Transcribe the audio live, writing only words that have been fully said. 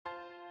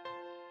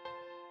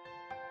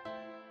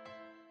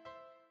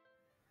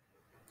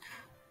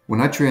When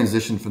I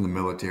transitioned from the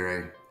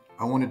military,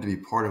 I wanted to be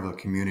part of a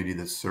community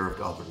that served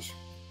others.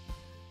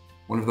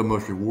 One of the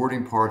most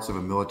rewarding parts of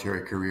a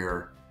military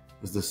career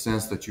is the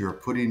sense that you are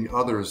putting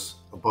others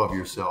above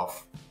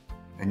yourself,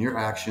 and your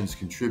actions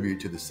contribute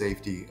to the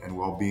safety and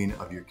well-being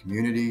of your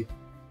community,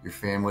 your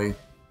family,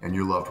 and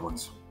your loved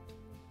ones.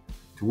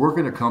 To work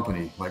in a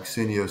company like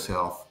Syneos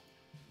Health,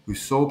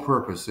 whose sole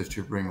purpose is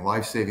to bring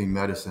life-saving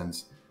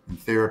medicines and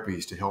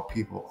therapies to help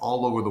people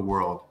all over the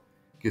world,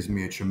 gives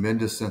me a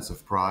tremendous sense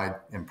of pride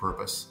and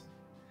purpose.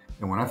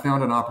 And when I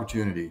found an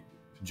opportunity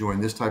to join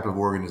this type of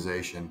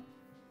organization,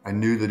 I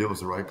knew that it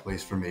was the right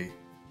place for me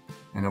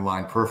and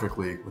aligned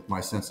perfectly with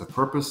my sense of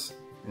purpose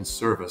and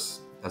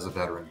service as a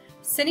veteran.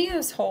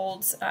 Syneos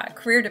holds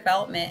career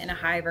development in a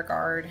high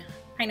regard.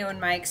 I know in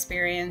my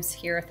experience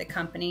here at the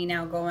company,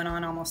 now going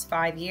on almost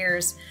 5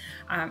 years,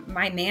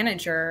 my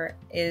manager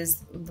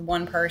is the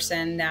one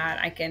person that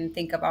I can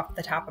think of off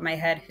the top of my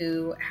head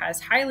who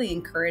has highly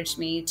encouraged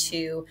me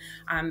to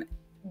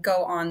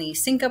go on the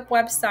SyncUp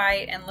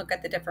website and look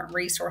at the different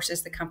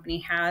resources the company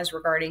has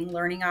regarding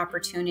learning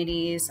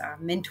opportunities,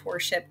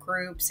 mentorship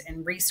groups,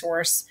 and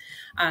resource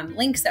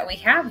links that we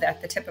have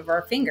at the tip of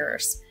our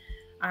fingers.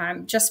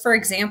 Just for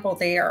example,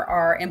 there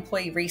are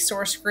employee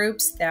resource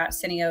groups that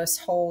Syneos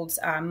holds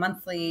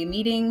monthly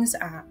meetings.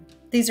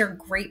 These are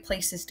great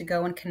places to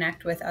go and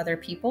connect with other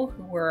people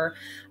who are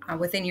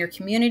within your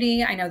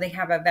community. I know they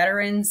have a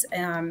veterans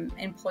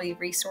employee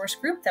resource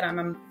group that I'm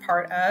a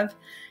part of,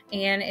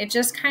 and it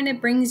just kind of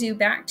brings you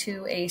back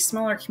to a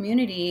smaller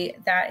community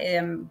that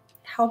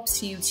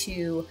helps you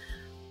to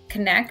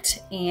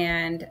connect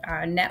and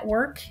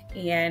network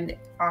and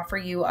offer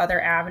you other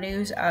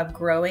avenues of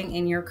growing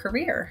in your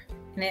career.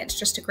 And it's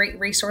just a great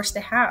resource to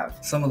have.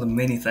 Some of the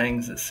many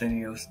things that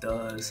Syneos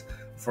does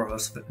for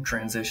us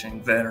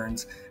transitioning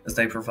veterans is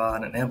they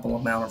provide an ample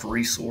amount of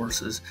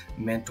resources,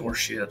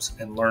 mentorships,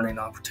 and learning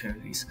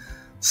opportunities.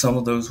 Some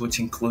of those which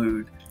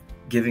include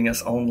giving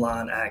us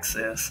online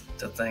access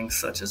to things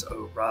such as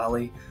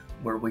O'Reilly,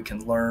 where we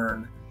can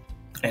learn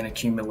and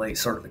accumulate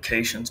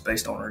certifications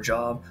based on our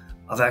job.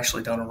 I've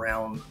actually done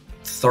around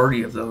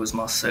 30 of those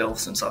myself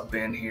since I've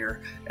been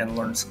here and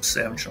learned some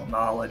essential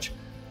knowledge,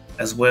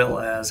 as well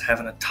as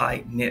having a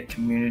tight-knit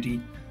community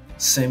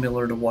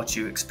similar to what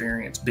you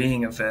experience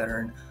being a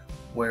veteran,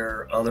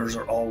 where others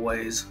are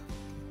always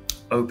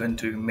open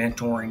to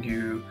mentoring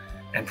you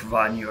and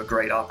providing you a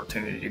great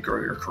opportunity to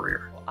grow your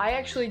career. I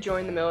actually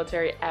joined the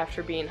military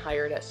after being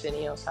hired at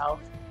Syneos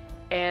Health,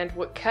 and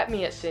what kept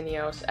me at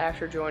Syneos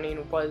after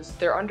joining was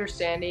their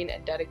understanding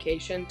and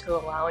dedication to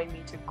allowing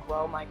me to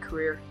grow my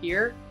career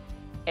here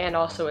and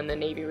also in the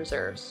Navy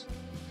Reserves.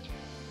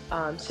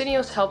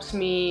 Syneos helps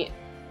me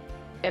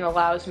and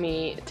allows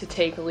me to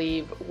take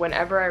leave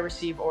whenever I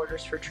receive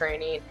orders for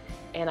training,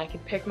 and I can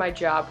pick my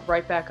job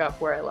right back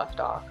up where I left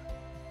off.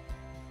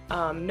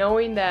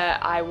 Knowing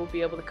that I will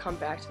be able to come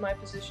back to my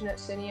position at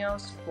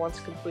Syneos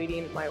once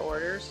completing my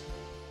orders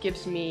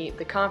gives me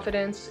the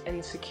confidence and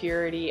the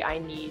security I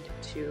need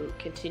to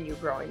continue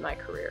growing my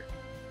career.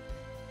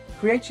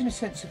 Creating a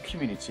sense of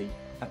community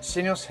at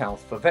Syneos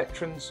Health for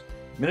veterans,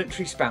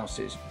 military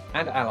spouses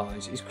and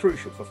allies is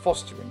crucial for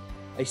fostering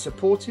a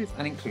supportive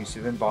and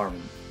inclusive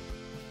environment.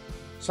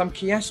 Some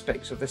key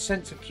aspects of the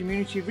sense of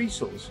community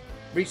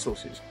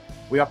resources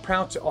we are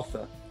proud to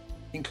offer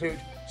include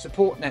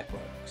support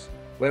networks,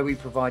 where we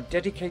provide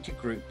dedicated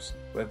groups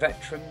where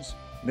veterans,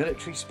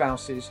 military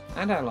spouses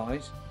and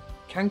allies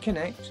can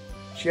connect,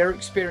 share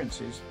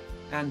experiences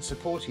and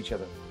support each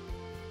other.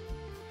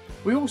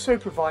 We also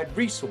provide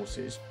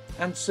resources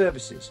and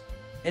services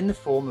in the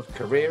form of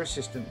career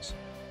assistance,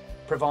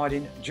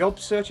 providing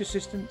job search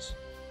assistance,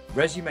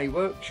 resume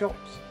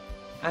workshops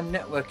and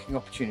networking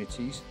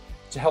opportunities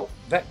to help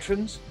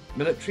veterans,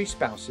 military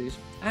spouses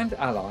and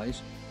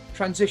allies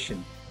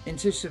transition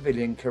into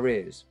civilian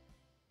careers.